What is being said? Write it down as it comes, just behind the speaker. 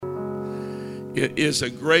It is a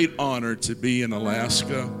great honor to be in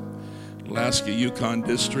Alaska Yukon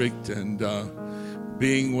District, and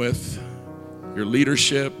being with your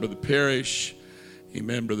leadership, Brother Parrish,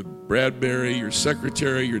 amen, Brother Bradbury, your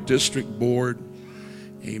secretary, your district board,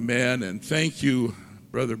 amen, and thank you,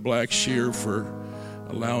 Brother Blackshear, for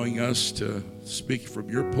allowing us to speak from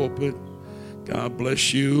your pulpit. God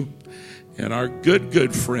bless you. And our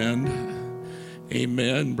good friend,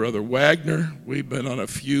 amen, Brother Wagner. We've been on a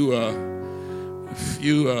few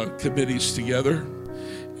committees together.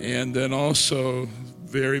 And then also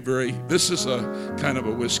this is a kind of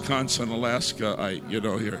a Wisconsin-Alaska,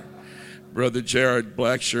 here. Brother Jared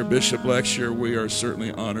Blackshear, Bishop Blackshear, we are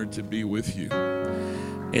certainly honored to be with you.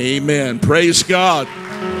 Amen. Praise God.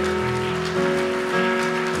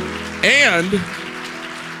 And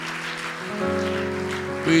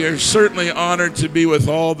we are certainly honored to be with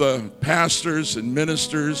all the pastors and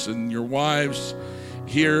ministers and your wives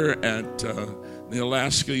here at the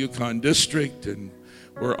Alaska Yukon District, and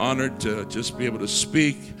we're honored to just be able to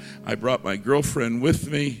speak. I brought my girlfriend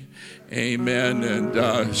with me, amen,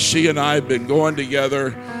 and she and I have been going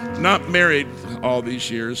together, not married all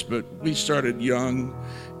these years, but we started young,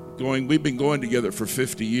 we've been going together for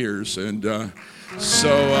 50 years, and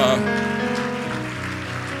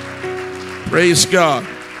praise God.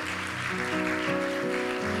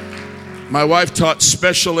 My wife taught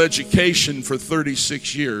special education for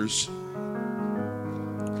 36 years.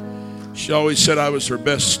 She always said I was her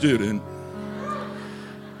best student.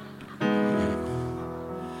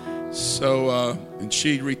 And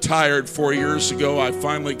she retired 4 years ago. I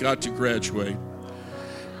finally got to graduate.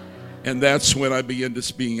 And that's when I began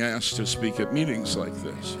being asked to speak at meetings like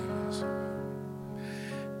this.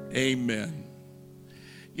 Amen.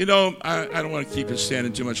 I don't want to keep you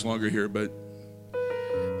standing too much longer here, but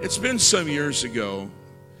it's been some years ago,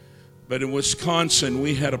 but in Wisconsin,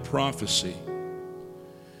 we had a prophecy.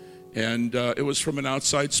 And it was from an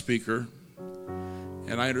outside speaker.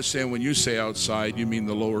 And I understand when you say outside, you mean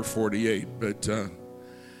the lower 48. But it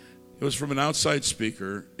was from an outside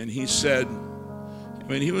speaker. And he said,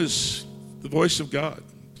 he was the voice of God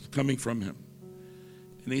coming from him.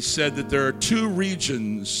 And he said that there are two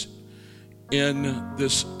regions in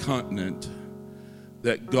this continent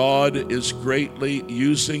that God is greatly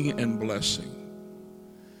using and blessing.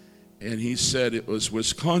 And he said it was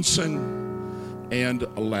Wisconsin and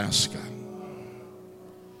Alaska.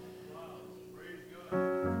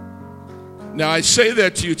 Now, I say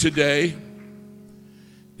that to you today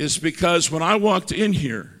is because when I walked in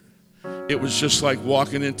here, it was just like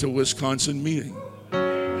walking into a Wisconsin meeting.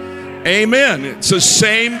 Amen. It's the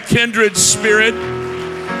same kindred spirit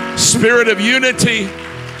of unity,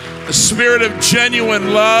 a spirit of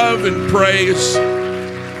genuine love and praise.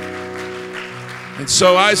 And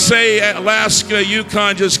so I say, Alaska,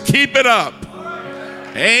 Yukon, just keep it up.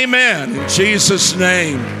 Amen. In Jesus'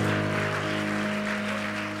 name.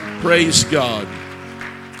 Praise God.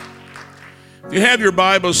 If you have your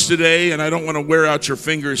Bibles today, and I don't want to wear out your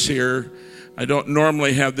fingers here, I don't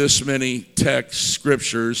normally have this many text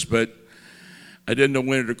scriptures, but I didn't know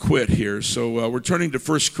when to quit here. So we're turning to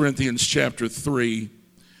 1 Corinthians chapter 3,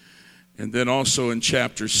 and then also in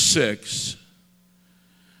chapter 6.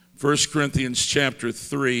 1 Corinthians chapter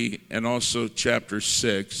 3 and also chapter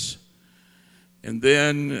 6. And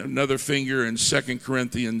then another finger in 2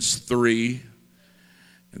 Corinthians 3.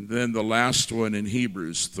 And then the last one in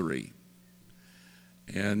Hebrews 3.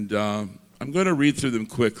 And I'm going to read through them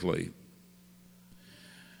quickly.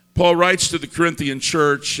 Paul writes to the Corinthian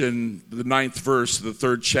church in the 9th verse of the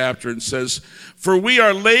 3rd chapter and says, "For we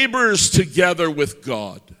are laborers together with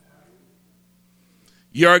God.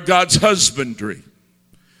 Ye are God's husbandry.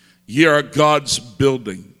 Ye are God's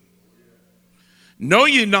building. Know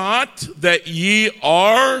ye not that ye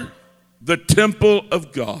are the temple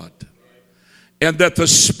of God, and that the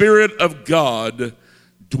Spirit of God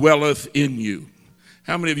dwelleth in you?"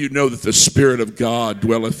 How many of you know that the Spirit of God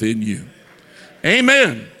dwelleth in you?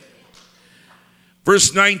 Amen.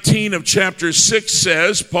 Verse 19 of chapter 6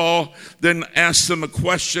 says, Paul then asks them a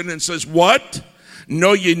question and says, "What?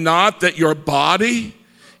 Know ye not that your body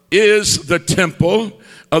is the temple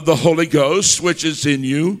of the Holy Ghost, which is in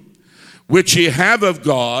you, which ye have of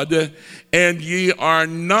God, and ye are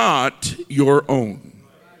not your own?"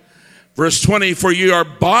 Verse 20, "For ye are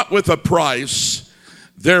bought with a price,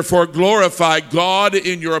 therefore glorify God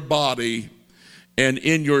in your body and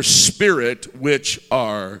in your spirit, which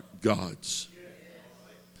are God's."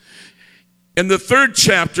 In the 3rd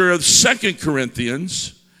chapter of 2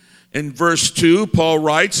 Corinthians, in verse 2, Paul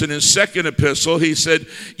writes in his 2nd epistle, he said,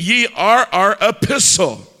 "Ye are our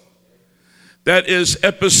epistle, That is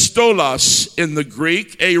epistolos in the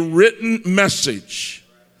Greek, a written message,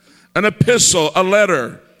 an epistle, a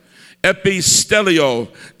letter.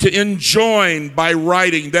 Epistelio, to enjoin by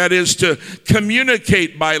writing, that is to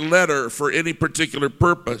communicate by letter for any particular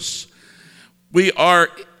purpose. We are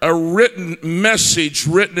a written message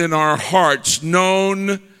written in our hearts,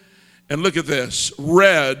 known, and look at this,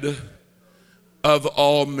 read of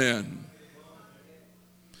all men.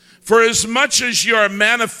 For as much as you are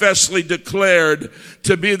manifestly declared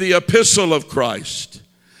to be the epistle of Christ,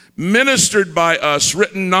 ministered by us,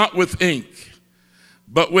 written not with ink,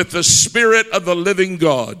 but with the Spirit of the living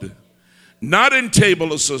God, not in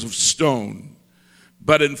tables of stone,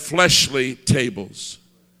 but in fleshly tables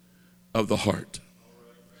of the heart.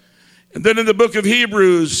 And then in the book of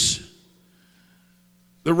Hebrews,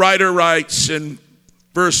 the writer writes in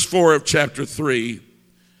verse 4 of chapter 3,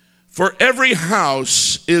 for every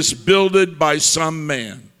house is builded by some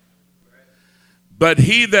man, but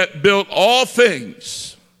he that built all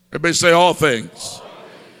things, everybody say all things,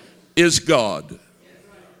 is God.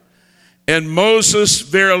 And Moses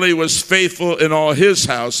verily was faithful in all his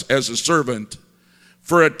house as a servant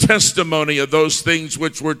for a testimony of those things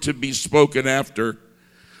which were to be spoken after.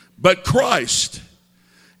 But Christ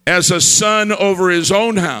as a son over his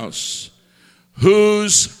own house,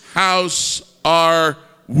 whose house are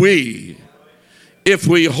we, if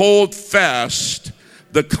we hold fast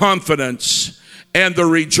the confidence and the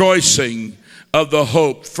rejoicing of the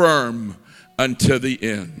hope firm unto the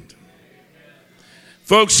end.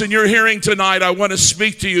 Folks, in your hearing tonight, I want to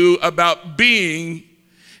speak to you about being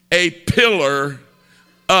a pillar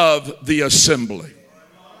of the assembly.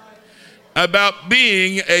 About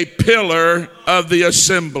being a pillar of the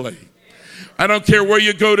assembly. I don't care where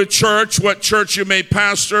you go to church, what church you may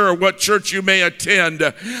pastor, or what church you may attend.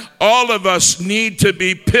 All of us need to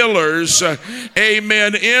be pillars,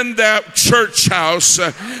 amen, in that church house.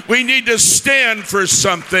 We need to stand for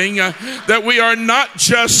something, that we are not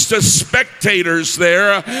just spectators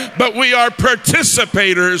there, but we are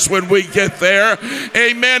participators when we get there.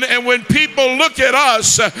 Amen. And when people look at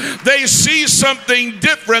us, they see something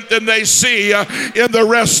different than they see in the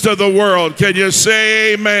rest of the world. Can you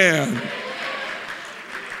say amen?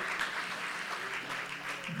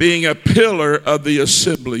 Being a pillar of the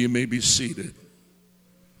assembly. You may be seated.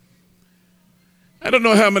 I don't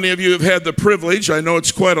know how many of you have had the privilege. I know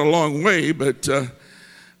it's quite a long way, but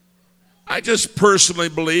I just personally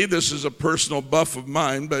believe, this is a personal buff of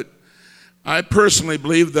mine, but I personally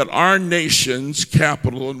believe that our nation's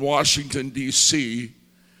capital in Washington, D.C.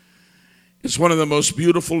 is one of the most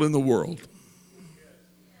beautiful in the world.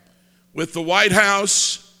 With the White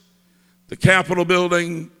House, the Capitol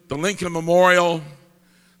building, the Lincoln Memorial,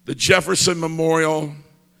 the Jefferson Memorial,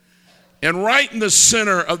 and right in the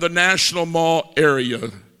center of the National Mall area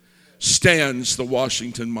stands the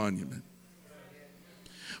Washington Monument.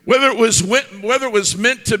 Whether it was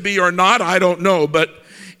meant to be or not, I don't know, but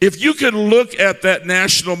if you could look at that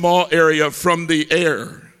National Mall area from the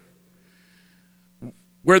air,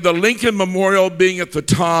 where the Lincoln Memorial being at the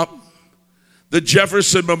top, the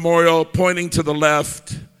Jefferson Memorial pointing to the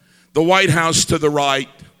left, the White House to the right,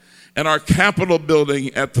 and our Capitol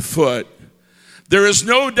building at the foot, there is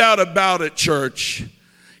no doubt about it, church,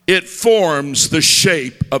 it forms the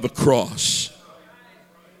shape of a cross.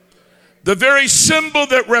 The very symbol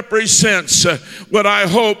that represents what I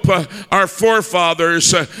hope our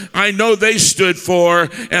forefathers, I know they stood for,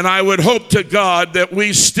 and I would hope to God that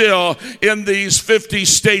we still, in these 50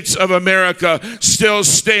 states of America, still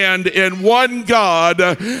stand in one God,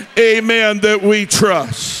 amen, that we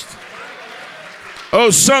trust. Oh,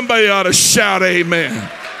 somebody ought to shout amen.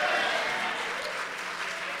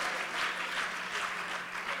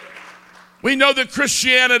 We know that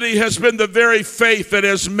Christianity has been the very faith that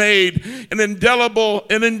has made an indelible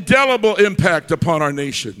impact upon our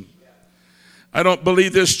nation. I don't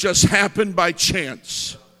believe this just happened by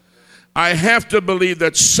chance. I have to believe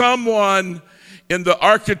that someone in the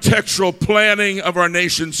architectural planning of our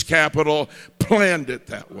nation's capital planned it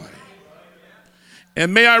that way.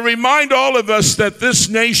 And may I remind all of us that this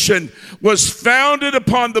nation was founded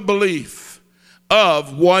upon the belief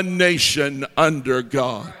of one nation under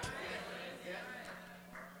God.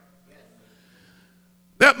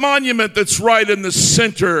 That monument that's right in the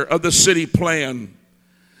center of the city plan,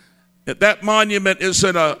 that monument is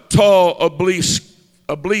in a tall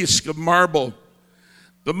obelisk of marble.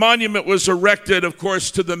 The monument was erected, of course,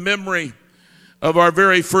 to the memory of our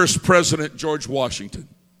very first president, George Washington.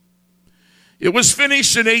 It was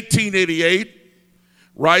finished in 1888,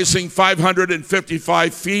 rising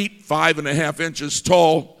 555 feet, 5.5 inches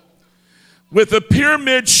tall, with a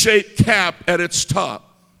pyramid-shaped cap at its top.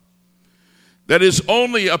 that is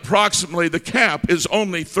only approximately, the cap is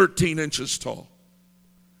only 13 inches tall.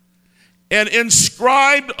 And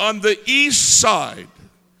inscribed on the east side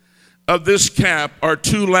of this cap are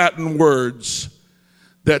two Latin words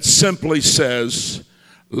that simply says,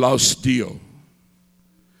 Laus Deo,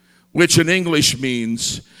 which in English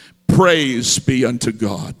means, praise be unto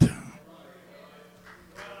God.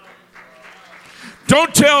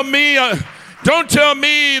 Don't tell me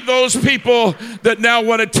those people that now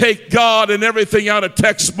want to take God and everything out of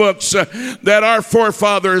textbooks that our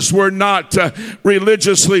forefathers were not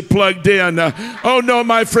religiously plugged in. Oh no,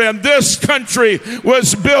 my friend, this country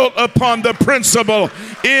was built upon the principle,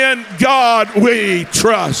 in God we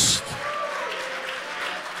trust.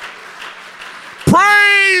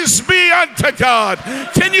 Praise be unto God.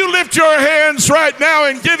 Can you lift your hands right now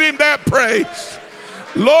and give him that praise?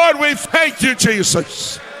 Lord, we thank you,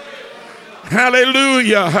 Jesus.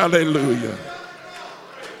 Hallelujah, hallelujah.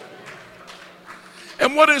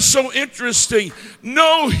 And what is so interesting,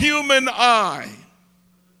 no human eye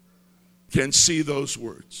can see those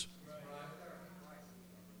words.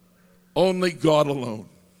 Only God alone.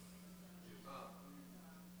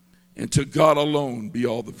 And to God alone be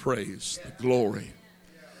all the praise, the glory,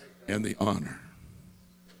 and the honor.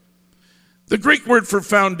 The Greek word for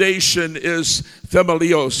foundation is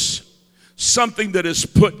themelios, something that is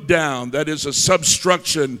put down, that is a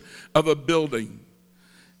substruction of a building.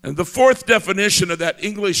 And the fourth definition of that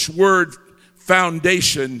English word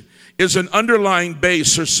foundation is an underlying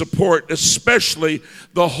base or support, especially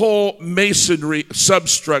the whole masonry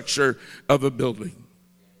substructure of a building.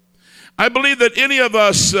 I believe that any of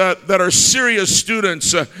us that are serious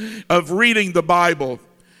students of reading the Bible,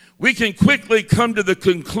 we can quickly come to the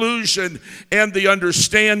conclusion and the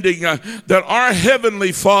understanding that our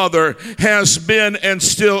Heavenly Father has been and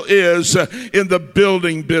still is in the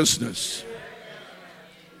building business.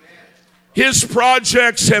 His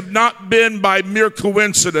projects have not been by mere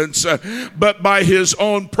coincidence, but by his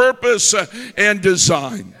own purpose and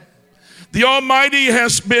design. The Almighty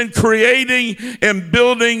has been creating and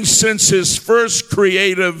building since his first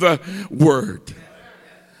creative word.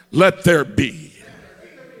 Let there be.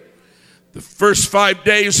 The first 5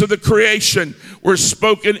 days of the creation were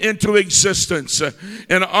spoken into existence.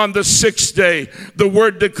 And on the sixth day, the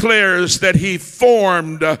word declares that he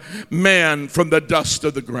formed man from the dust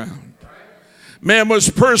of the ground. Man was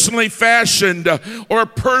personally fashioned or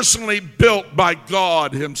personally built by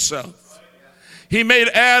God himself. He made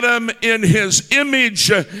Adam in his image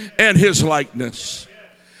and his likeness.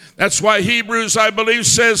 That's why Hebrews, I believe,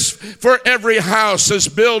 says, for every house is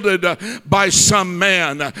builded by some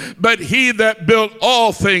man, but he that built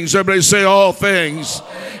all things, everybody say all things,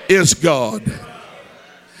 is God.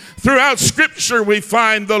 Throughout Scripture, we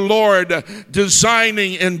find the Lord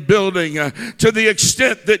designing and building to the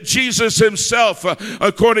extent that Jesus himself,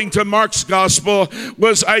 according to Mark's gospel,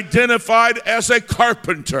 was identified as a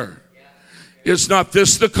carpenter. Is not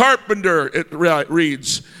this the carpenter, it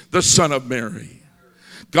reads, the son of Mary?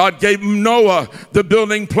 God gave Noah the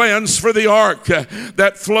building plans for the ark,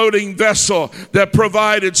 that floating vessel that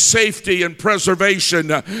provided safety and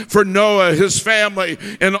preservation for Noah, his family,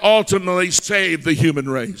 and ultimately saved the human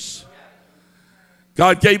race.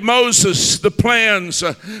 God gave Moses the plans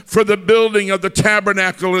for the building of the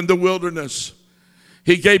tabernacle in the wilderness.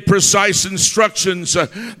 He gave precise instructions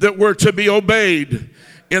that were to be obeyed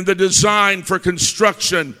in the design for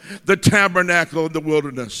construction, the tabernacle in the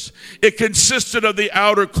wilderness. It consisted of the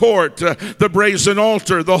outer court, the brazen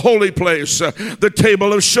altar, the holy place, the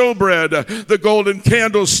table of showbread, the golden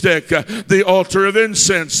candlestick, the altar of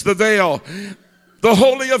incense, the veil, the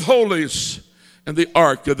holy of holies, and the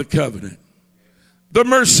ark of the covenant. The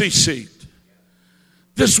mercy seat.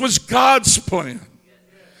 This was God's plan.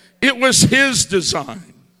 It was his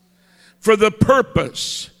design for the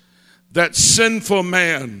purpose that sinful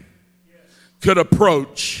man could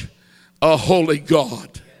approach a holy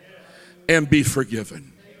God and be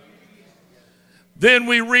forgiven. Then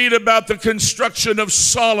we read about the construction of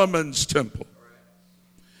Solomon's temple.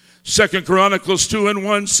 2 Chronicles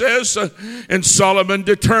 2:1 says, and Solomon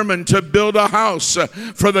determined to build a house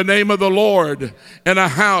for the name of the Lord and a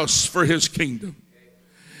house for his kingdom.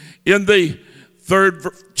 In the third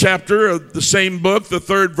chapter of the same book, the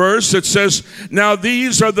third verse, it says, now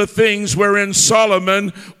these are the things wherein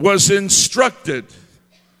Solomon was instructed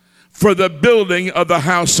for the building of the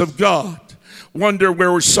house of God. Wonder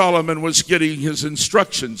where Solomon was getting his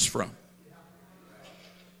instructions from.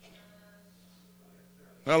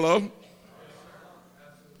 Hello?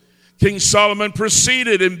 King Solomon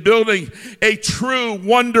proceeded in building a true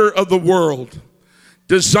wonder of the world,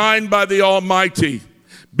 designed by the Almighty,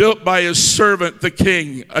 built by his servant, the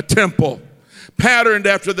king, a temple, patterned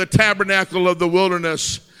after the tabernacle of the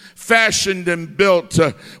wilderness, fashioned and built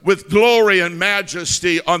with glory and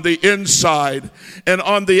majesty on the inside. And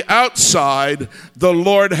on the outside, the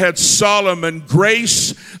Lord had Solomon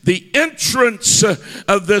grace the entrance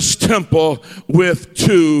of this temple with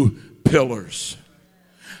 2 pillars.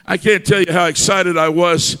 I can't tell you how excited I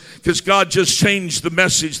was because God just changed the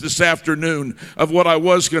message this afternoon of what I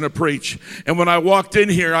was going to preach. And when I walked in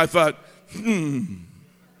here, I thought, 2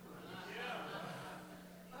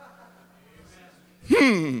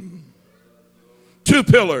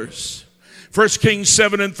 pillars. 1 Kings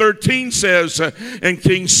 7:13 says, and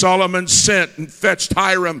King Solomon sent and fetched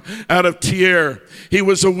Hiram out of Tyre. He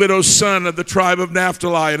was a widow's son of the tribe of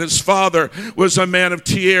Naphtali, and his father was a man of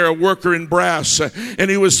Tyre, a worker in brass.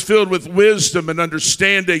 And he was filled with wisdom and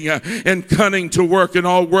understanding and cunning to work in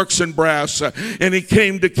all works in brass. And he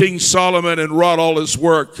came to King Solomon and wrought all his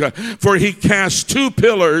work. For he cast 2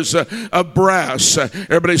 pillars of brass.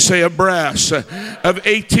 Everybody say of brass. Of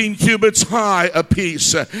 18 cubits high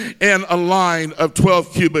apiece, and a line of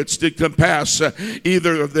 12 cubits did compass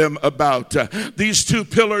either of them about. These 2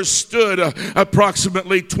 pillars stood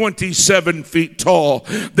approximately 27 feet tall.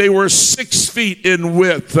 They were 6 feet in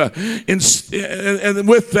width. And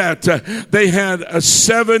with that, they had a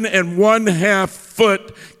 7 1/2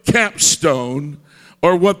 foot capstone,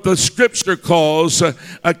 or what the scripture calls a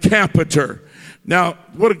capiter. Now,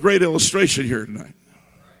 what a great illustration here tonight.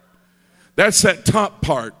 That's that top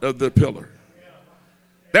part of the pillar.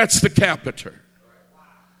 That's the capiter.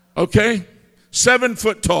 Okay? 7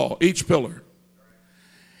 foot tall, each pillar.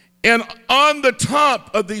 And on the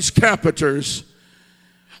top of these capiters,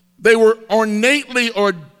 they were ornately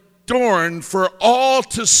adorned for all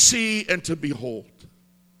to see and to behold.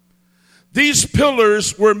 These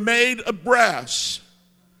pillars were made of brass.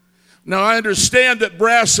 Now, I understand that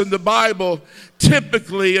brass in the Bible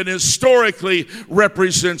typically and historically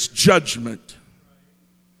represents judgment.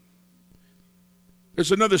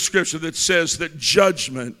 There's another scripture that says that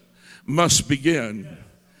judgment must begin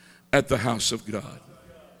at the house of God.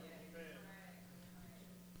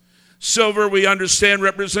 Silver, we understand,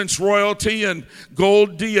 represents royalty, and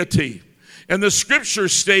gold, deity. And the scripture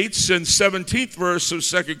states in 17th verse of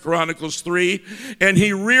 2 Chronicles 3, and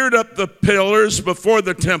he reared up the pillars before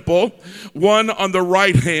the temple, one on the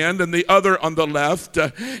right hand and the other on the left.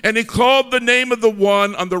 And he called the name of the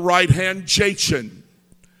one on the right hand Jachin,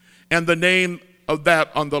 and the name of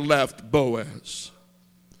that on the left Boaz.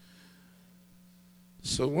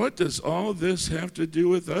 So what does all this have to do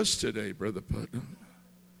with us today, Brother Putnam?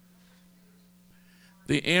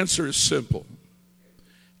 The answer is simple.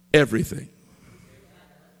 Everything.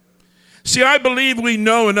 See, I believe we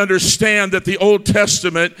know and understand that the Old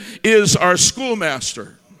Testament is our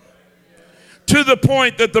schoolmaster, to the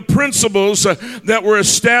point that the principles that were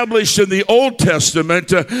established in the Old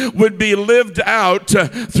Testament would be lived out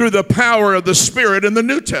through the power of the Spirit in the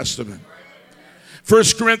New Testament.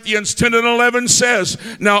 1 Corinthians 10:11 says,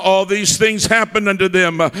 now all these things happen unto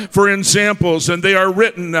them for examples, and they are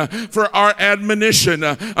written for our admonition,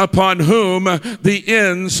 upon whom the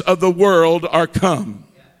ends of the world are come.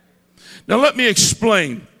 Now let me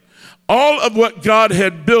explain. All of what God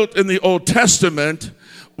had built in the Old Testament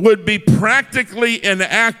would be practically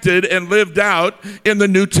enacted and lived out in the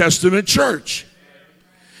New Testament church,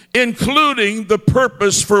 including the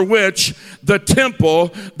purpose for which the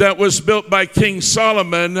temple that was built by King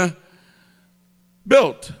Solomon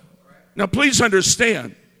built. Now please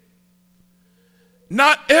understand,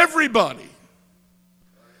 not everybody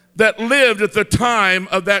that lived at the time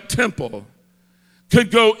of that temple could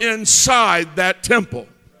go inside that temple.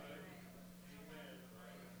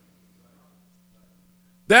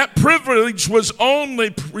 That privilege was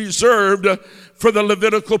only reserved for the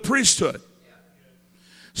Levitical priesthood.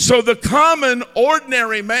 So the common,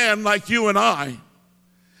 ordinary man like you and I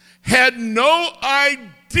had no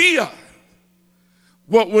idea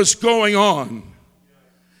what was going on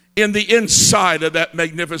in the inside of that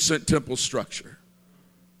magnificent temple structure.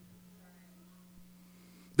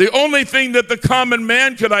 The only thing that the common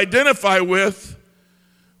man could identify with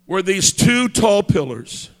were these 2 tall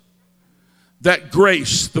pillars that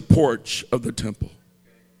graced the porch of the temple.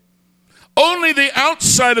 Only the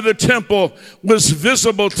outside of the temple was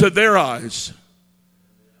visible to their eyes.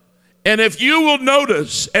 And if you will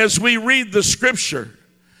notice as we read the scripture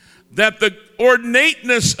that the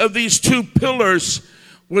ornateness of these 2 pillars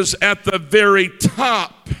was at the very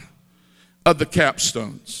top of the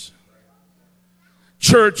capstones.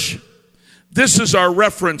 Church, this is our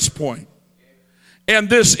reference point, and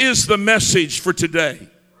this is the message for today.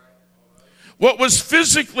 What was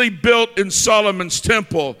physically built in Solomon's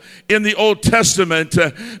temple in the Old Testament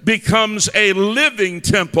becomes a living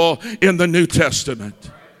temple in the New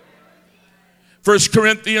Testament. 1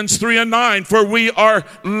 Corinthians 3:9, for we are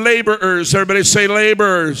laborers. Everybody say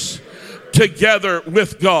laborers. Together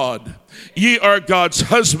with God. Ye are God's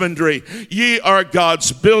husbandry. Ye are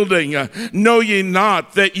God's building. Know ye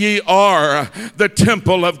not that ye are the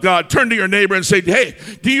temple of God? Turn to your neighbor and say, hey,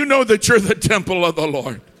 do you know that you're the temple of the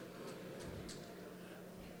Lord?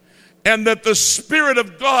 And that the Spirit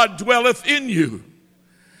of God dwelleth in you.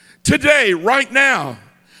 Today, right now,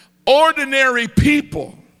 ordinary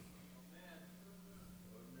people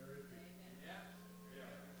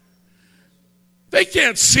they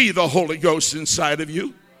can't see the Holy Ghost inside of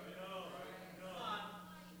you.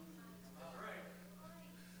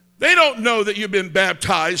 They don't know that you've been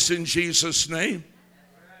baptized in Jesus' name.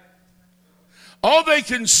 All they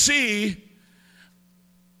can see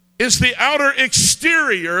is the outer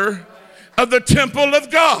exterior of the temple of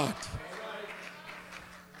God.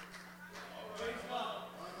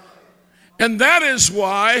 And that is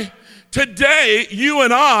why today you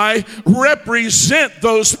and I represent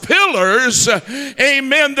those pillars,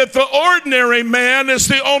 amen, that the ordinary man is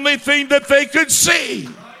the only thing that they could see.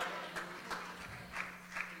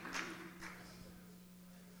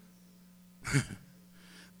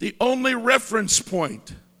 The only reference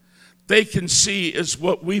point they can see is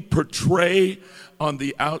what we portray on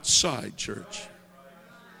the outside, church.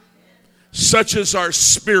 Such is our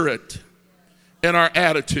spirit and our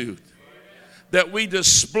attitude that we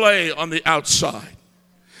display on the outside.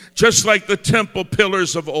 Just like the temple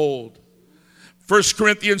pillars of old. 1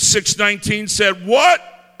 Corinthians 6:19 said, what?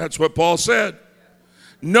 That's what Paul said.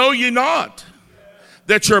 Know ye not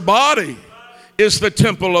that your body is the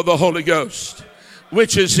temple of the Holy Ghost,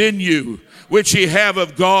 which is in you, which ye have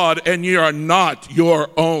of God, and ye are not your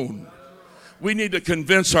own. We need to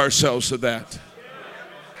convince ourselves of that.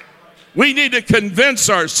 We need to convince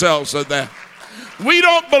ourselves of that. We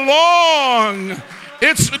don't belong.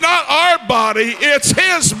 It's not our body, it's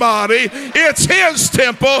his body, it's his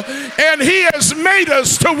temple, and he has made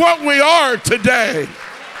us to what we are today.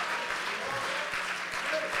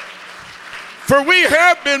 For we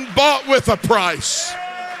have been bought with a price.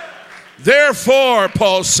 Therefore,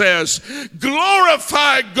 Paul says,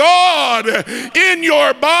 glorify God in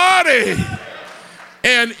your body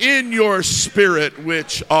and in your spirit,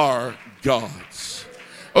 which are God's.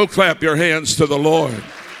 Oh, clap your hands to the Lord.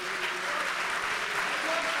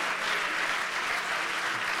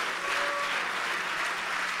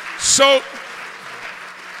 So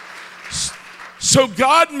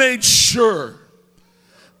God made sure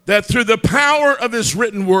that through the power of his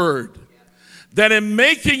written word, that in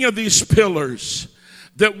making of these pillars,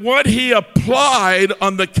 that what he applied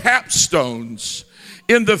on the capstones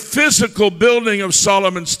in the physical building of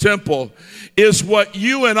Solomon's temple is what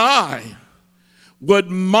you and I would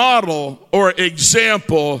model or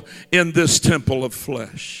example in this temple of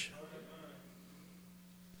flesh.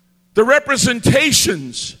 The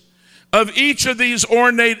representations of each of these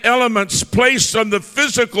ornate elements placed on the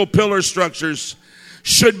physical pillar structures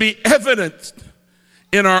should be evident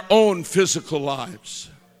in our own physical lives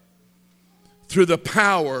through the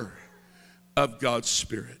power of God's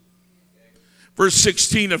Spirit. Verse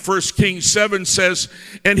 16 of 1 Kings 7 says,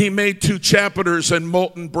 and he made 2 chapiters and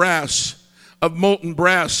molten brass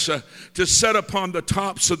to set upon the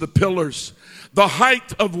tops of the pillars. The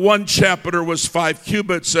height of one chapiter was 5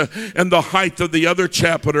 cubits, and the height of the other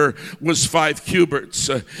chapiter was 5 cubits.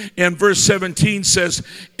 And verse 17 says,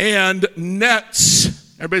 and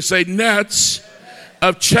nets, everybody say nets,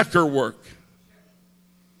 of checker work.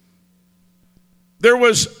 There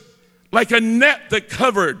was like a net that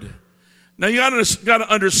covered. Now you got to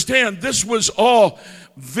understand, this was all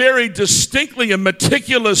very distinctly and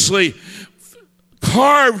meticulously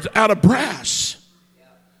carved out of brass.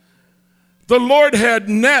 The Lord had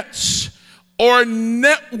nets or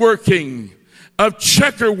networking of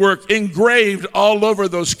checker work engraved all over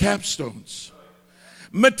those capstones.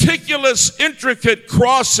 Meticulous, intricate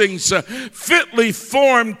crossings fitly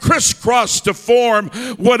formed, crisscrossed to form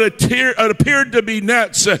what appeared to be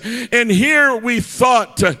nets. And here we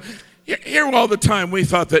thought, here all the time we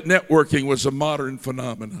thought that networking was a modern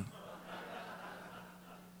phenomenon.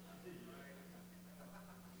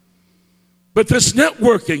 But this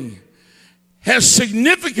networking has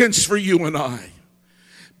significance for you and I.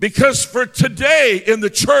 Because for today in the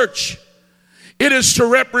church, it is to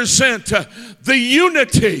represent the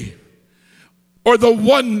unity or the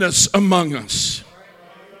oneness among us.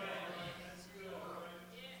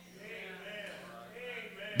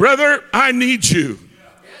 Brother, I need you.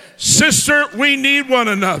 Sister, we need one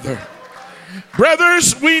another.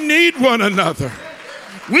 Brothers, we need one another.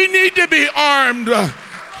 We need to be armed,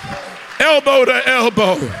 elbow to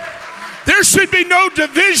elbow. There should be no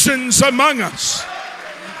divisions among us,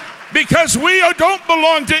 because we don't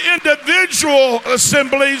belong to individual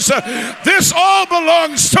assemblies. This all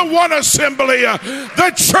belongs to one assembly,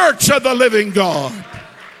 the church of the living God.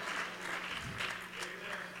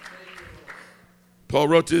 Paul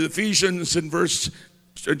wrote to the Ephesians in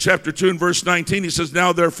chapter 2 and verse 19, he says,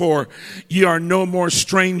 now therefore ye are no more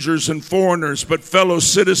strangers and foreigners, but fellow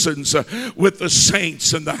citizens with the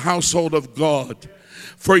saints in the household of God.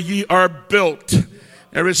 For ye are built,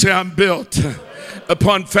 everybody say, I'm built,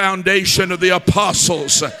 upon foundation of the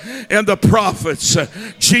apostles and the prophets,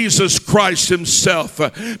 Jesus Christ himself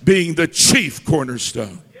being the chief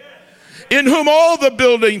cornerstone, in whom all the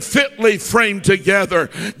building fitly framed together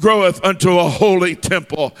groweth unto a holy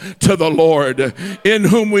temple to the Lord, in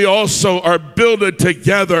whom we also are builded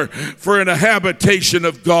together for an habitation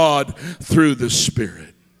of God through the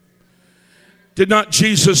Spirit. Did not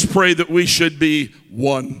Jesus pray that we should be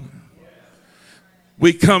one?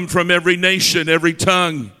 We come from every nation, every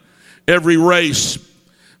tongue, every race.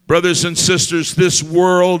 Brothers and sisters, this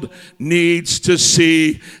world needs to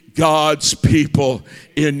see God's people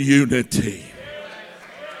in unity.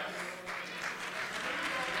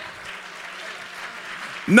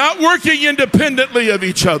 Not working independently of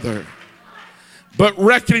each other, but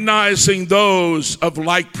recognizing those of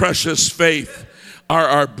like precious faith are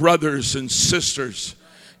our brothers and sisters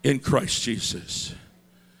in Christ Jesus.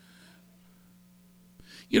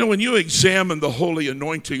 You know, when you examine the holy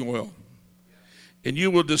anointing oil, and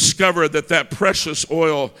you will discover that that precious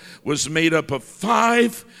oil was made up of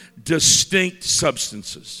 5 distinct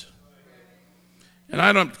substances. And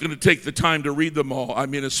I'm not going to take the time to read them all, I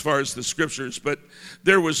mean as far as the scriptures, but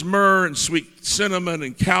there was myrrh and sweet cinnamon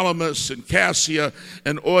and calamus and cassia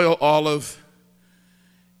and oil olive.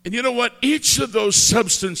 And you know what? Each of those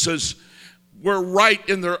substances were right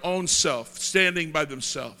in their own self, standing by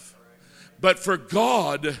themselves. But for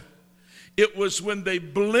God, it was when they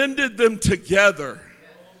blended them together,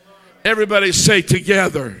 everybody say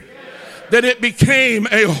together, that it became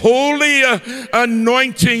a holy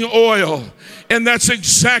anointing oil. And that's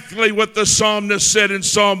exactly what the psalmist said in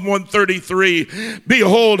Psalm 133.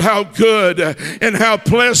 Behold how good and how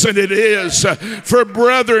pleasant it is for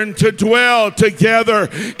brethren to dwell together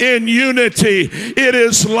in unity. It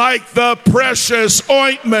is like the precious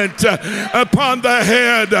ointment upon the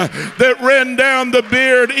head that ran down the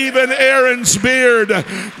beard, even Aaron's beard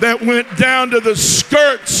that went down to the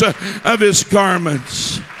skirts of his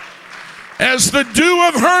garments. As the dew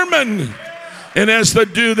of Hermon, and as the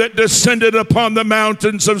dew that descended upon the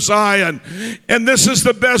mountains of Zion. And this is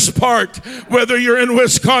the best part, whether you're in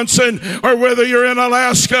Wisconsin or whether you're in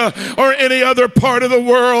Alaska or any other part of the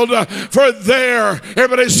world, for there,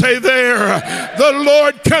 everybody say there, the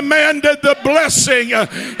Lord commanded the blessing,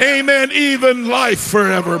 amen, even life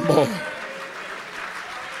forevermore.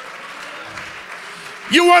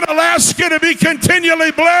 You want Alaska to be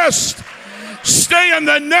continually blessed? Stay in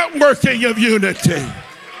the networking of unity.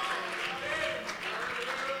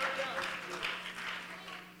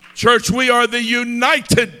 Church, we are the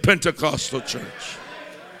United Pentecostal Church.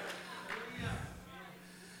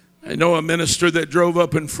 I know a minister that drove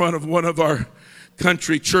up in front of one of our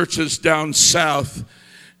country churches down south,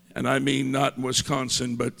 and I mean not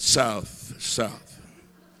Wisconsin, but south.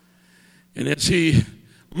 And as he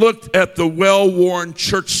looked at the well-worn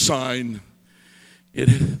church sign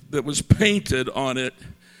that was painted on it,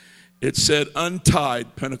 it said,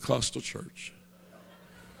 Untied Pentecostal Church.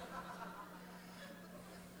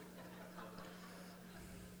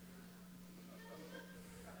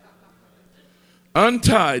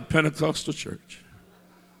 Untied Pentecostal Church.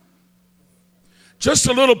 Just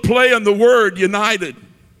a little play on the word united.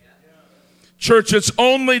 Church, it's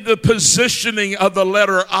only the positioning of the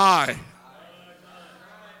letter I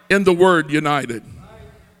in the word united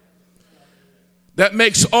that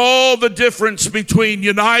makes all the difference between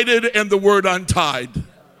united and the word untied.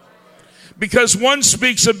 Because one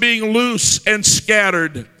speaks of being loose and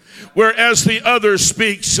scattered, whereas the other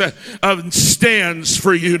speaks of stands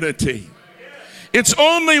for unity. It's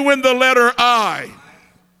only when the letter I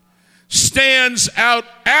stands out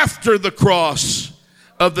after the cross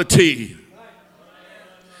of the T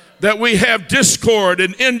that we have discord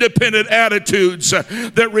and independent attitudes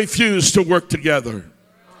that refuse to work together.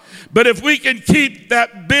 But if we can keep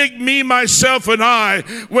that big me, myself, and I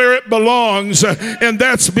where it belongs, and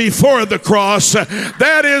that's before the cross,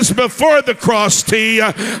 that is before the cross T,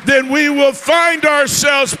 then we will find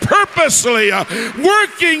ourselves purposely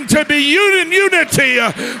working to be in unity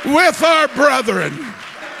with our brethren.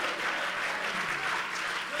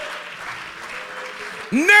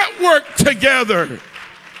 Network together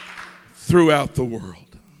throughout the world.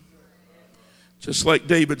 Just like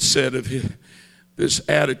David said of this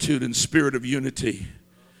attitude and spirit of unity.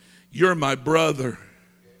 You're my brother.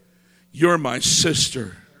 You're my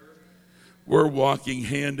sister. We're walking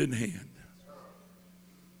hand in hand.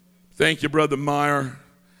 Thank you, Brother Meyer,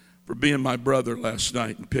 for being my brother last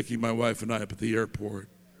night and picking my wife and I up at the airport.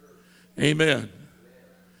 Amen.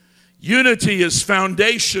 Unity is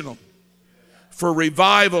foundational for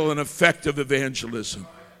revival and effective evangelism.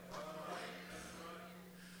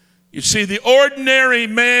 You see, the ordinary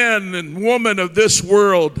man and woman of this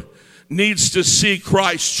world needs to see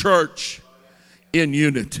Christ's church in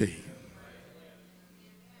unity.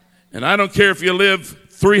 And I don't care if you live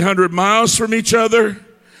 300 miles from each other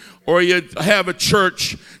or you have a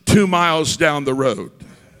church 2 miles down the road.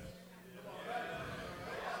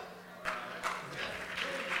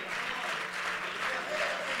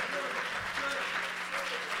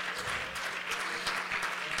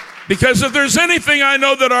 Because if there's anything I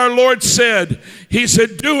know that our Lord said, he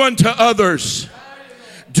said, do unto others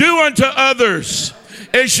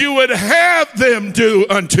as you would have them do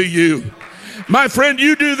unto you. My friend,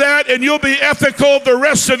 you do that and you'll be ethical the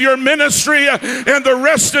rest of your ministry and the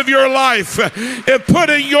rest of your life. If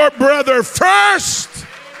putting your brother first.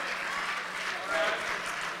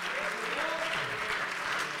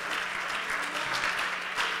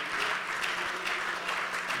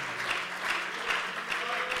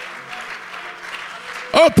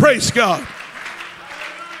 Oh, praise God.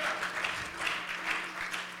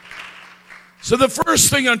 So the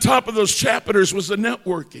first thing on top of those chapters was the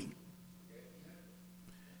networking.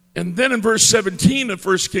 And then in verse 17 of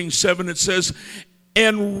 1 Kings 7, it says,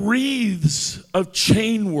 and wreaths of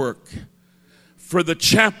chain work for the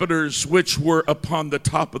chapters which were upon the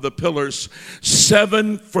top of the pillars,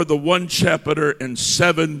 7 for the one chapter and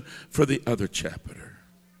 7 for the other chapter.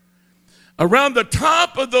 Around the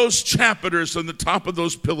top of those chapters and the top of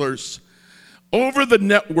those pillars, over the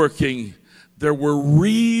networking, there were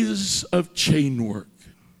wreaths of chain work.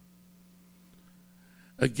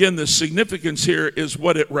 Again, the significance here is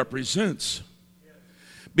what it represents.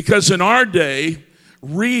 Because in our day,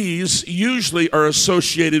 wreaths usually are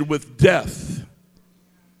associated with death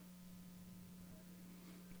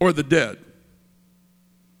or the dead.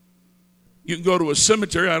 You can go to a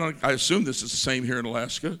cemetery. I assume this is the same here in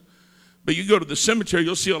Alaska. But you go to the cemetery,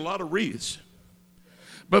 you'll see a lot of wreaths.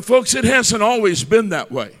 But folks, it hasn't always been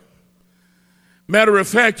that way. Matter of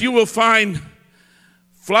fact, you will find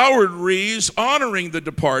flowered wreaths honoring the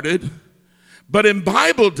departed. But in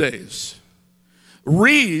Bible days,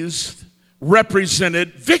 wreaths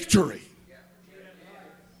represented victory.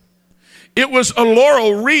 It was a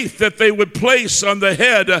laurel wreath that they would place on the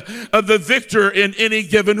head of the victor in any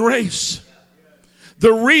given race.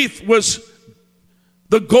 The wreath was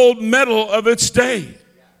the gold medal of its day.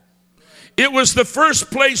 It was the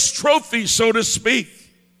first place trophy, so to speak.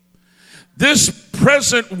 This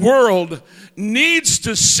present world needs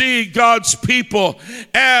to see God's people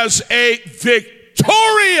as a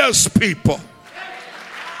victorious people.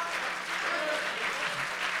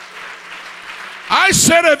 I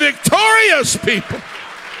said a victorious people.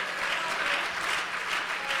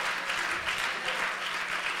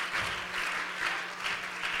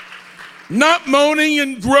 Not moaning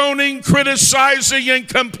and groaning, criticizing and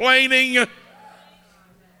complaining.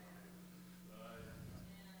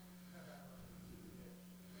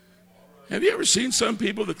 Have you ever seen some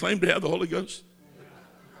people that claim to have the Holy Ghost?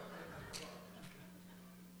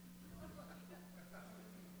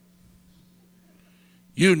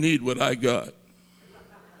 You need what I got.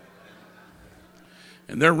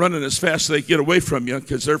 And they're running as fast as they get away from you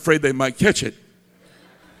because they're afraid they might catch it.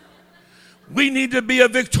 We need to be a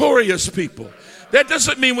victorious people. That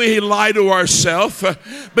doesn't mean we lie to ourselves.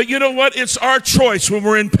 But you know what? It's our choice. When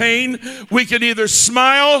we're in pain, we can either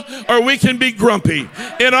smile or we can be grumpy.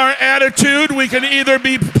 In our attitude, we can either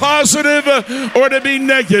be positive or to be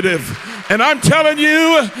negative. And I'm telling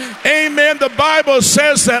you, amen, the Bible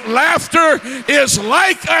says that laughter is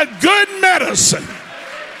like a good medicine.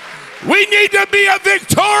 We need to be a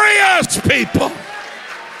victorious people.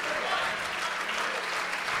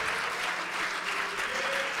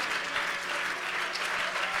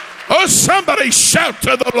 Oh, somebody shout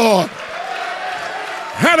to the Lord.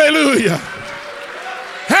 Hallelujah.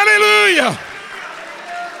 Hallelujah.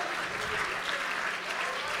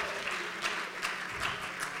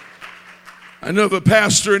 I know of a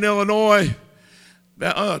pastor in Illinois.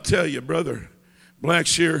 I'll tell you, Brother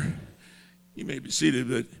Blackshear, you may be seated,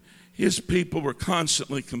 but his people were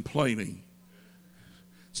constantly complaining.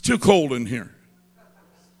 It's too cold in here.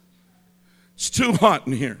 It's too hot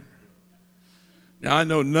in here. Now, I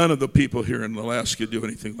know none of the people here in Alaska do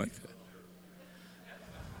anything like that.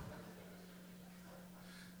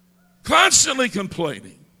 Constantly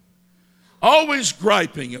complaining, always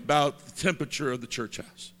griping about the temperature of the church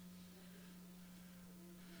house.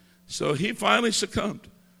 So he finally succumbed.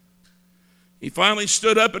 He finally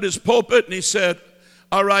stood up at his pulpit and he said,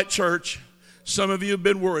 all right, church, some of you have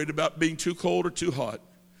been worried about being too cold or too hot.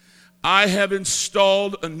 I have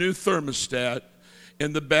installed a new thermostat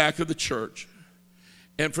in the back of the church.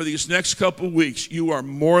 And for these next couple of weeks, you are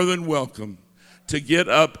more than welcome to get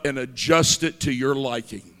up and adjust it to your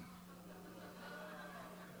liking.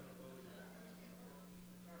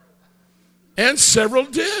 And several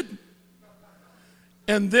did.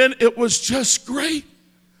 And then it was just great.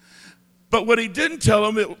 But what he didn't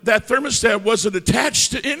tell them, that thermostat wasn't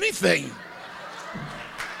attached to anything.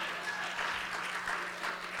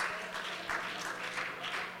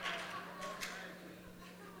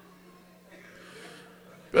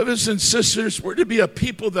 Brothers and sisters, we're to be a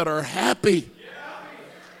people that are happy.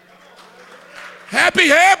 Happy.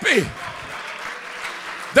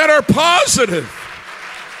 That are positive.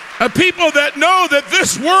 A people that know that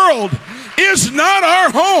this world is not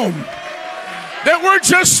our home, that we're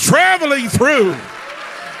just traveling through.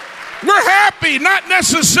 We're happy, not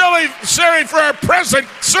necessarily for our present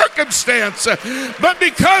circumstance, but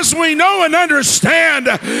because we know and understand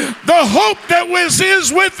the hope that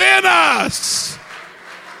is within us.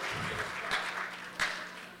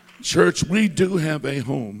 Church, we do have a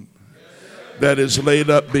home that is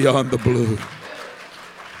laid up beyond the blue.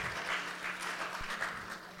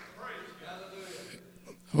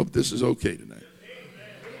 Hope this is okay tonight.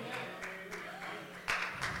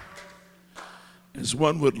 As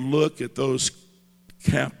one would look at those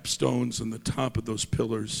capstones on the top of those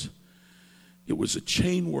pillars, it was a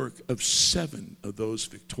chain work of 7 of those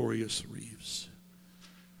victorious wreaths.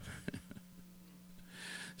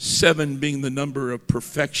 7 being the number of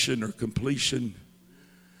perfection or completion.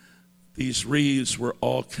 These wreaths were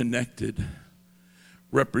all connected,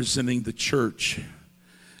 representing the church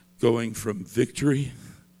going from victory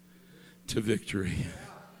to victory,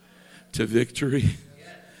 to victory,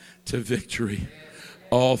 to victory,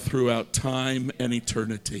 all throughout time and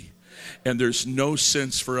eternity. And there's no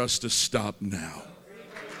sense for us to stop now.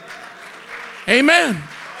 Amen.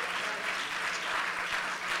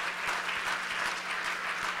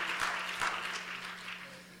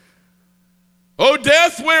 O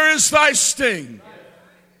death, where is thy sting?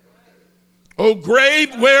 O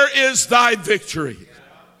grave, where is thy victory?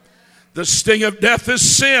 The sting of death is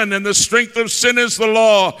sin, and the strength of sin is the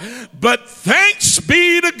law. But thanks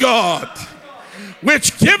be to God,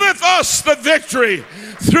 which giveth us the victory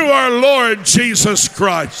through our Lord Jesus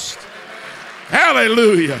Christ.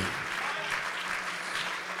 Hallelujah.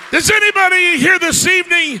 Does anybody here this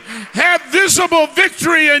evening have visible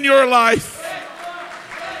victory in your life?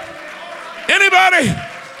 Anybody?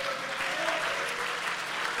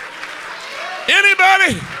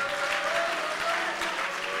 Anybody?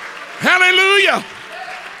 Hallelujah.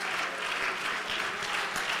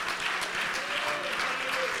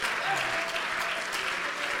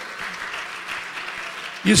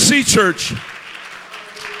 You see, church,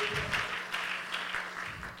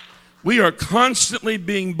 we are constantly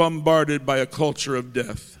being bombarded by a culture of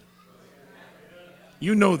death.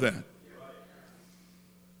 You know that.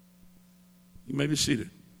 You may be seated.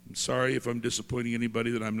 I'm sorry if I'm disappointing anybody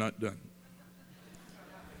that I'm not done.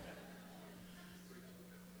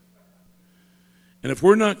 And if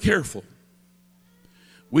we're not careful,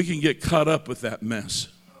 we can get caught up with that mess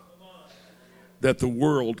that the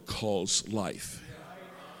world calls life.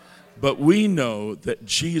 But we know that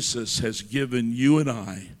Jesus has given you and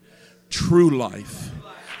I true life.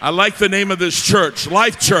 I like the name of this church,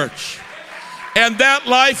 Life Church. And that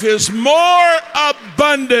life is more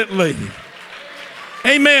abundantly.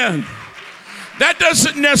 Amen. That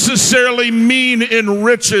doesn't necessarily mean in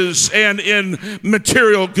riches and in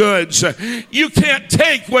material goods. You can't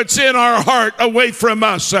take what's in our heart away from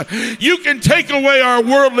us. You can take away our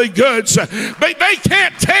worldly goods, but they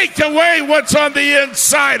can't take away what's on the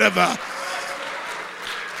inside of us.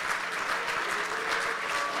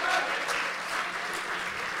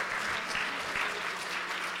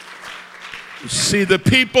 You see, the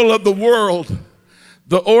people of the world,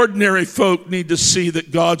 the ordinary folk, need to see that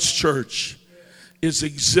God's church is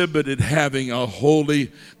exhibited having a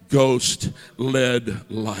Holy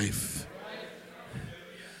Ghost-led life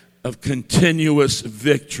of continuous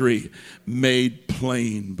victory made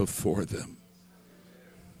plain before them.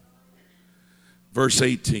 Verse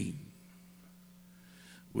 18.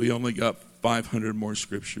 We only got 500 more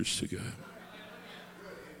scriptures to go.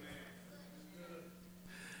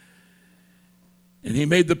 And he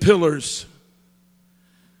made the pillars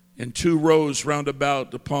in 2 rows round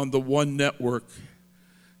about upon the one network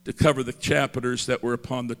to cover the chapiters that were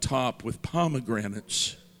upon the top with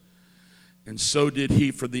pomegranates. And so did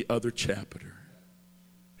he for the other chapiter.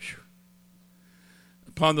 Whew.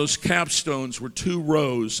 Upon those capstones were 2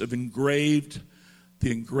 rows of the engraved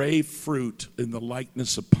fruit in the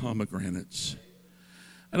likeness of pomegranates.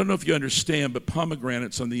 I don't know if you understand, but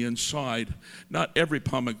pomegranates on the inside, not every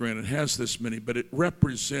pomegranate has this many, but it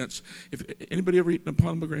represents, if anybody ever eaten a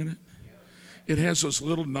pomegranate? It has those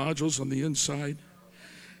little nodules on the inside.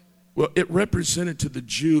 Well, it represented to the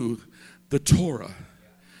Jew the Torah,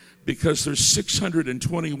 because there's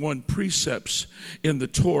 621 precepts in the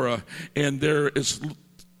Torah, and there is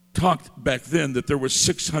talked back then that there were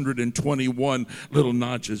 621 little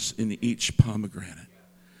notches in each pomegranate.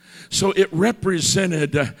 So it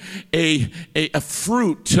represented a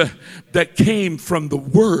fruit that came from the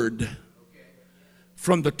Word,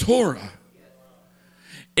 from the Torah.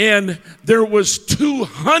 And there was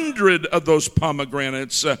 200 of those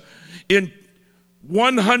pomegranates in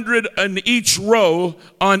 100 in each row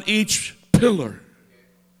on each pillar.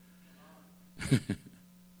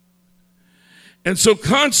 And so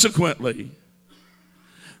consequently,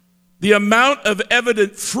 the amount of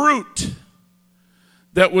evident fruit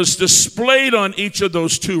that was displayed on each of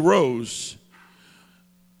those 2 rows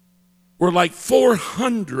were like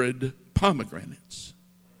 400 pomegranates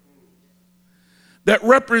that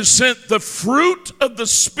represent the fruit of the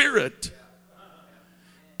Spirit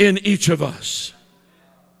in each of us.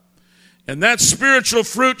 And that spiritual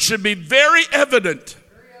fruit should be very evident,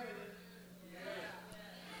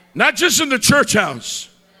 not just in the church house.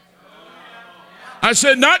 I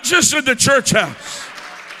said not just in the church house.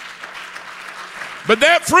 But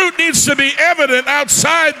that fruit needs to be evident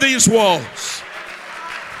outside these walls.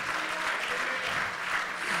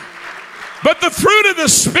 But the fruit of the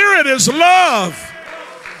Spirit is love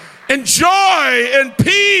and joy and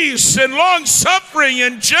peace and long-suffering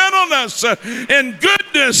and gentleness and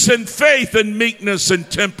goodness and faith and meekness and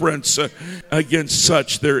temperance. Against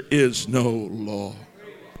such there is no law.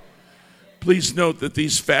 Please note that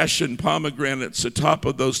these fashioned pomegranates atop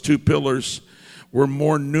of those 2 pillars were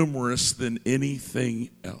more numerous than anything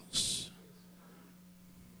else.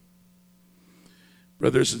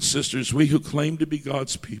 Brothers and sisters, we who claim to be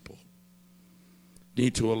God's people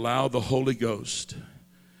need to allow the Holy Ghost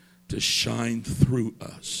to shine through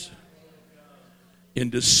us in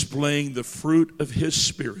displaying the fruit of His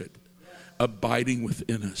Spirit abiding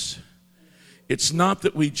within us. It's not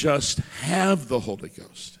that we just have the Holy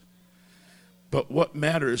Ghost, but what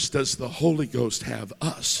matters, does the Holy Ghost have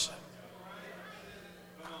us?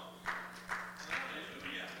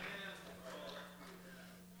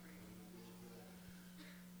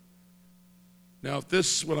 Now, if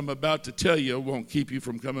this, what I'm about to tell you, won't keep you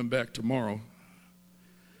from coming back tomorrow.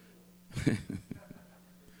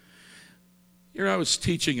 Here I was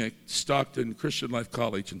teaching at Stockton, Christian Life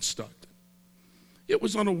College in Stockton. It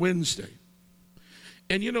was on a Wednesday.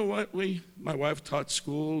 And you know what? My wife taught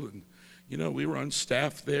school, and, we were on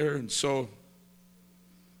staff there, and so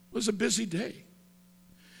it was a busy day.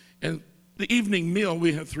 And the evening meal,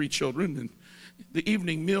 we have 3 children, and the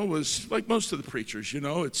evening meal was like most of the preachers,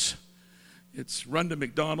 it's run to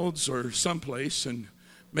McDonald's or someplace and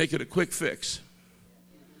make it a quick fix.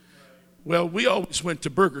 Well, we always went to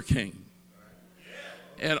Burger King.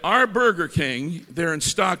 And our Burger King there in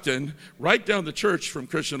Stockton, right down the church from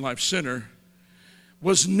Christian Life Center,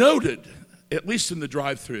 was noted, at least in the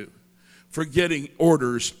drive-thru, for getting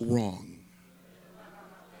orders wrong.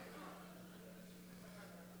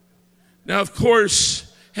 Now, of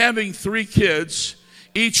course, having 3 kids,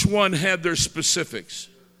 each one had their specifics.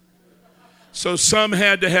 So some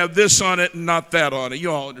had to have this on it and not that on it.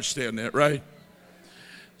 You all understand that, right?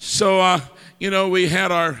 So, we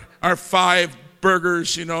had our 5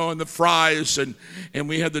 burgers, and the fries, and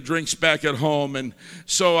we had the drinks back at home. And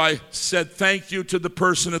so I said thank you to the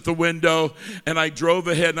person at the window, and I drove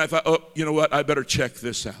ahead, and I thought, oh, you know what? I better check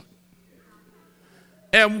this out.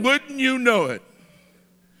 And wouldn't you know it,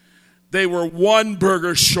 they were 1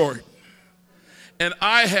 burger short. And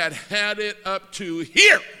I had it up to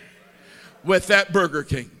here with that Burger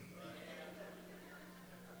King.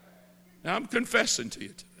 Now I'm confessing to you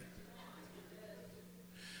today.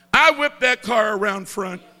 I whipped that car around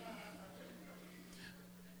front,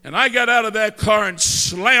 and I got out of that car and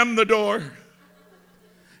slammed the door,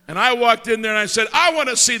 and I walked in there and I said, I want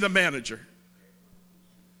to see the manager.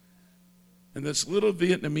 And this little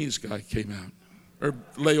Vietnamese guy came out, or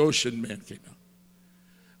Laotian man came out.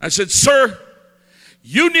 I said, sir,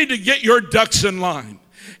 you need to get your ducks in line.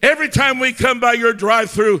 Every time we come by your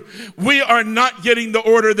drive-thru, we are not getting the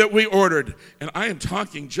order that we ordered. And I am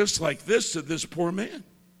talking just like this to this poor man.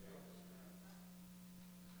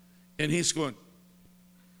 And he's going,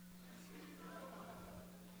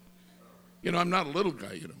 I'm not a little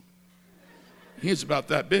guy, He's about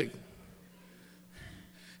that big.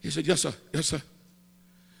 He said, yes, sir, yes, sir.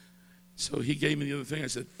 So he gave me the other thing. I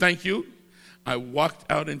said, thank you. I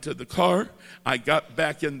walked out into the car. I got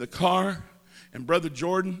back in the car. And Brother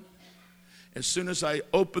Jordan, as soon as I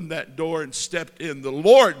opened that door and stepped in, the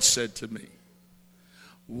Lord said to me,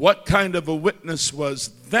 what kind of a witness was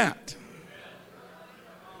that?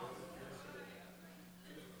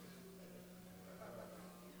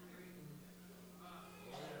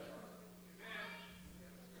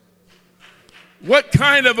 What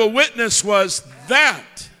kind of a witness was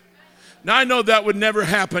that? Now, I know that would never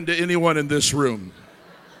happen to anyone in this room.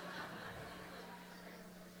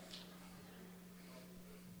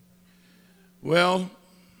 Well,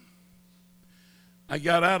 I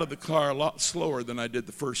got out of the car a lot slower than I did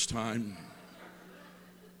the first time.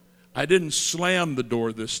 I didn't slam the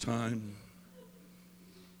door this time.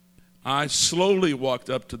 I slowly walked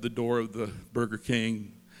up to the door of the Burger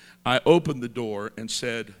King. I opened the door and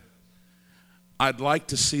said, I'd like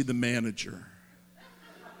to see the manager.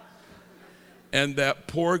 And that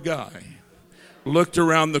poor guy looked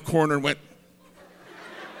around the corner and went,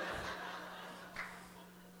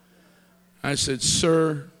 I said,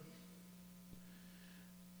 sir,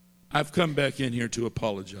 I've come back in here to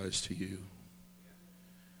apologize to you.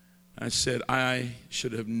 I said, I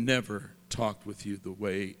should have never talked with you the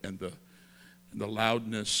way and the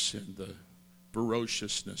loudness and the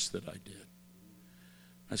ferociousness that I did.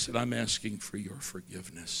 I said, I'm asking for your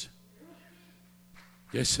forgiveness.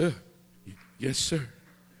 Yes, sir. Yes, sir.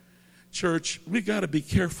 Church, we got to be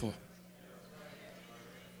careful.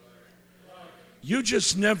 You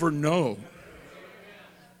just never know.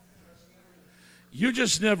 You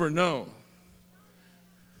just never know.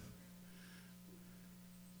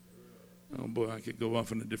 Oh boy, I could go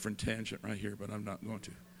off on a different tangent right here, but I'm not going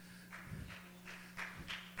to.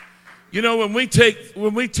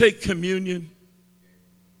 When we take communion,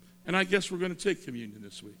 and I guess we're going to take communion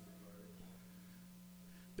this week.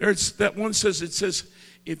 There's that one says, it says,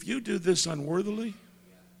 if you do this unworthily,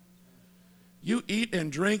 you eat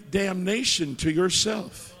and drink damnation to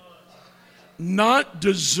yourself, not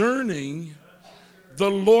discerning the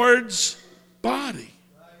Lord's body.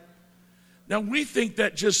 Now, we think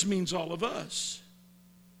that just means all of us.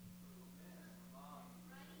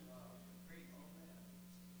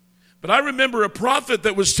 But I remember a prophet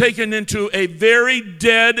that was taken into a very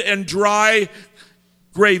dead and dry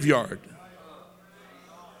graveyard.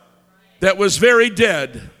 That was very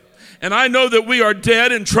dead. And I know that we are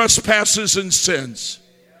dead in trespasses and sins.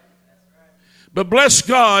 But bless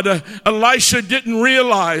God, Elisha didn't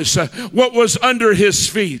realize what was under his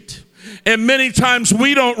feet. And many times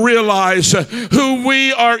we don't realize who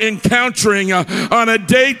we are encountering on a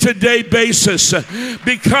day-to-day basis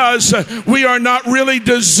because we are not really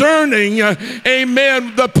discerning,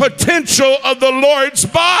 amen, the potential of the Lord's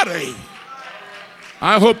body.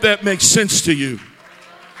 I hope that makes sense to you.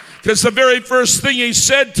 Because the very first thing he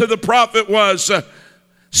said to the prophet was,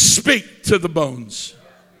 speak to the bones.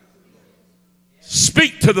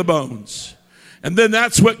 Speak to the bones. And then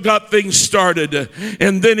that's what got things started.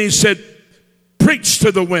 And then he said, preach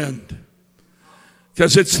to the wind.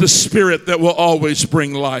 Because it's the Spirit that will always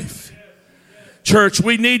bring life. Church,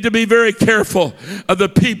 we need to be very careful of the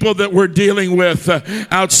people that we're dealing with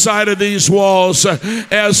outside of these walls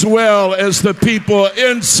as well as the people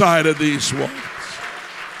inside of these walls.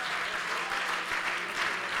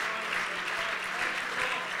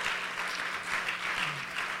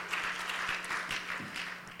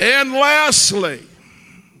 And lastly,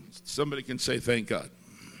 somebody can say thank God.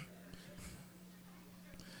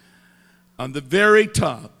 On the very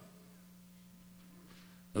top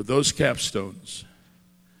of those capstones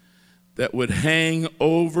that would hang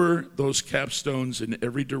over those capstones in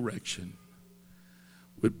every direction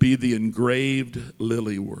would be the engraved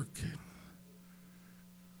lily work.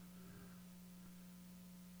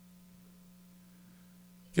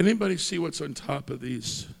 Can anybody see what's on top of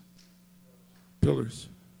these pillars?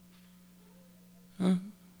 Huh?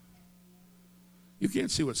 You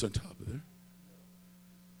can't see what's on top of there.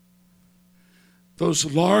 Those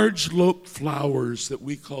large loped flowers that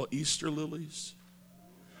we call Easter lilies,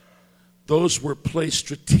 those were placed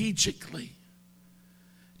strategically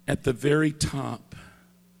at the very top.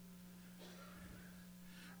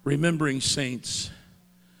 Remembering, saints,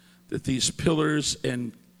 that these pillars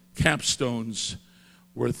and capstones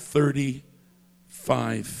were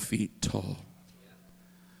 35 feet tall.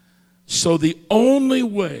 So the only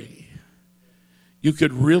way you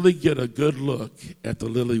could really get a good look at the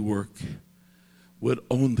lily work would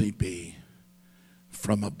only be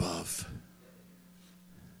from above.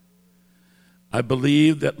 I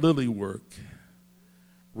believe that lily work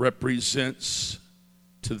represents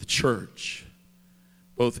to the church,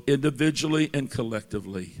 both individually and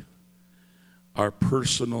collectively, our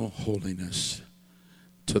personal holiness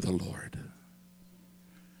to the Lord.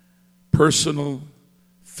 Personal,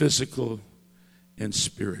 physical, and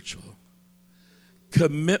spiritual.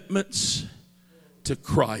 Commitments to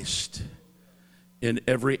Christ in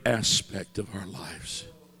every aspect of our lives.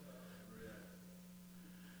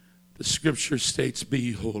 The scripture states, "Be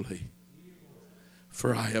ye holy,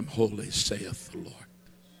 for I am holy, saith the Lord."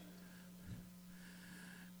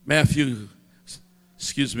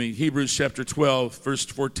 Hebrews chapter 12, verse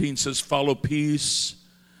 14 says, "Follow peace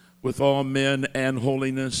with all men and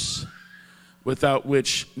holiness, without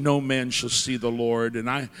which no man shall see the Lord." And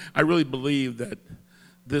I really believe that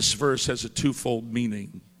this verse has a twofold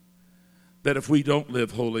meaning. That if we don't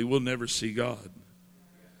live holy, we'll never see God.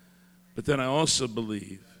 But then I also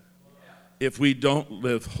believe if we don't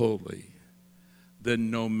live holy,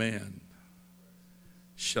 then no man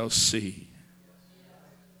shall see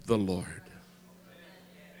the Lord.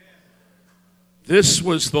 This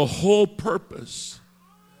was the whole purpose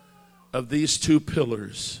of these two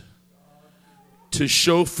pillars, to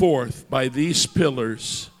show forth by these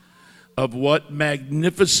pillars of what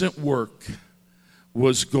magnificent work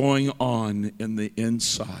was going on in the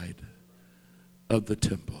inside of the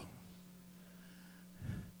temple.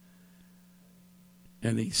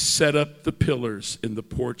 And he set up the pillars in the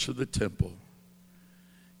porch of the temple.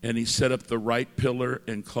 And he set up the right pillar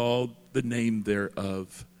and called the name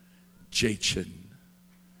thereof Jachin,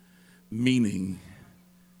 meaning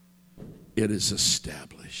it is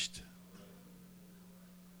established.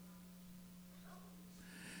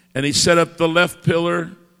 And he set up the left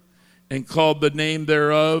pillar and called the name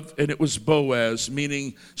thereof, and it was Boaz,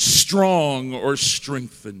 meaning strong or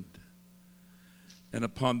strengthened. And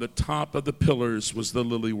upon the top of the pillars was the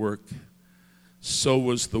lily work. So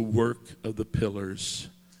was the work of the pillars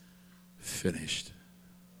finished.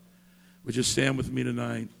 Would you stand with me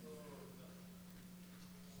tonight?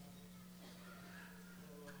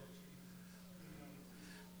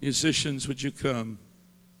 Musicians, would you come?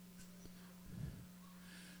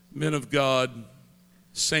 Men of God,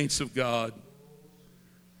 saints of God,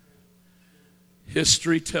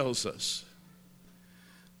 history tells us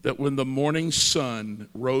that when the morning sun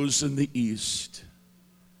rose in the east,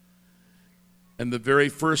 and the very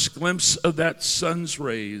first glimpse of that sun's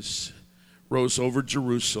rays rose over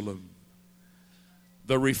Jerusalem,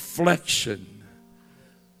 the reflection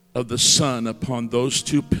of the sun upon those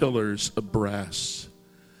two pillars of brass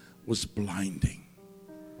was blinding.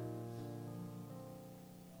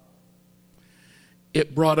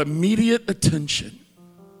 It brought immediate attention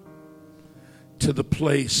to the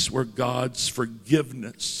place where God's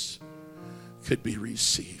forgiveness could be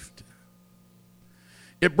received.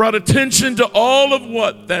 It brought attention to all of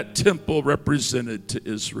what that temple represented to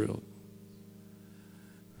Israel.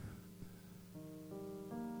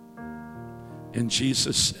 And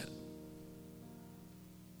Jesus said,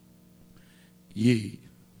 "Ye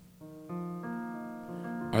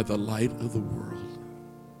are the light of the world."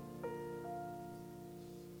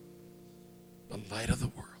 The light of the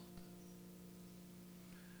world.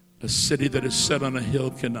 A city that is set on a hill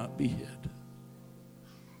cannot be hid.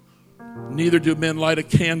 Neither do men light a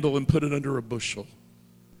candle and put it under a bushel,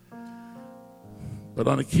 but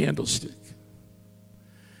on a candlestick.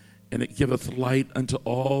 And it giveth light unto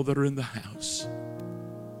all that are in the house.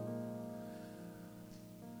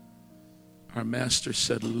 Our master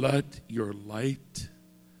said, "Let your light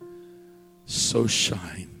so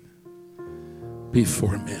shine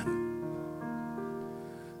before men,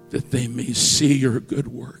 that they may see your good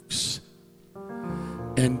works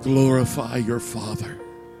and glorify your Father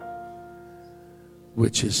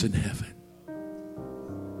which is in heaven."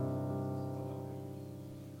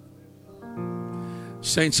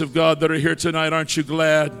 Saints of God that are here tonight, aren't you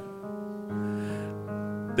glad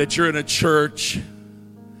that you're in a church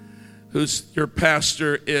your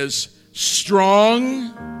pastor is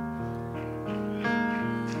strong,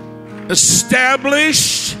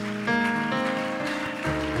 established?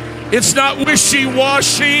 It's not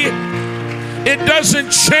wishy-washy. It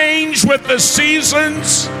doesn't change with the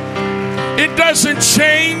seasons. It doesn't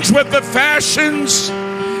change with the fashions.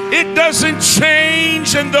 It doesn't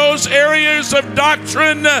change in those areas of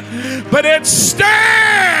doctrine, but it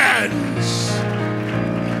stands.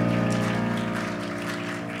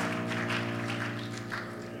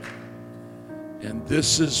 And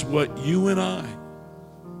this is what you and I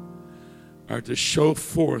are to show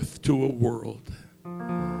forth to a world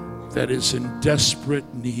that is in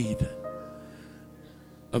desperate need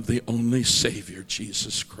of the only Savior,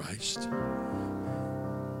 Jesus Christ.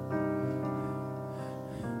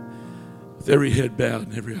 With every head bowed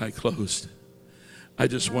and every eye closed, I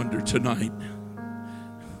just wonder tonight,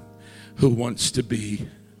 who wants to be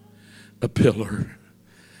a pillar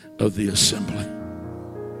of the assembly?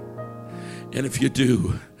 And if you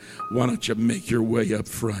do, why don't you make your way up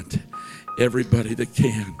front, everybody that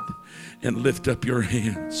can, and lift up your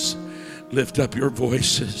hands, lift up your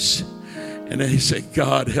voices, and then say,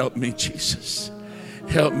 God, help me, Jesus.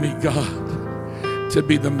 Help me, God, to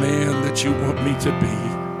be the man that you want me to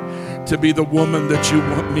be the woman that you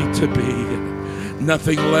want me to be.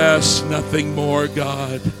 Nothing less, nothing more,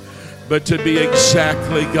 God, but to be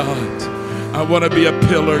exactly God. I want to be a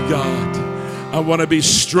pillar, God. I want to be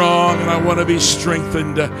strong and I want to be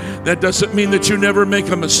strengthened. That doesn't mean that you never make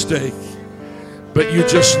a mistake, but you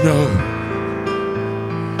just know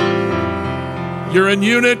you're in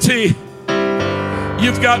unity.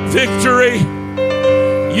 You've got victory.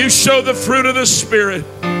 You show the fruit of the Spirit.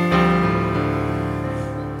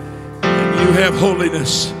 And you have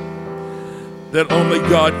holiness that only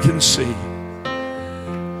God can see.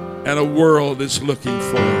 And a world is looking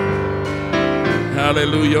for.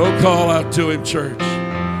 Hallelujah. Oh, call out to him, church.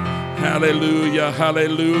 Hallelujah,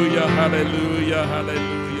 hallelujah, hallelujah,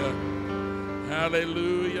 hallelujah.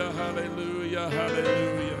 Hallelujah, hallelujah,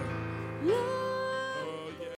 hallelujah.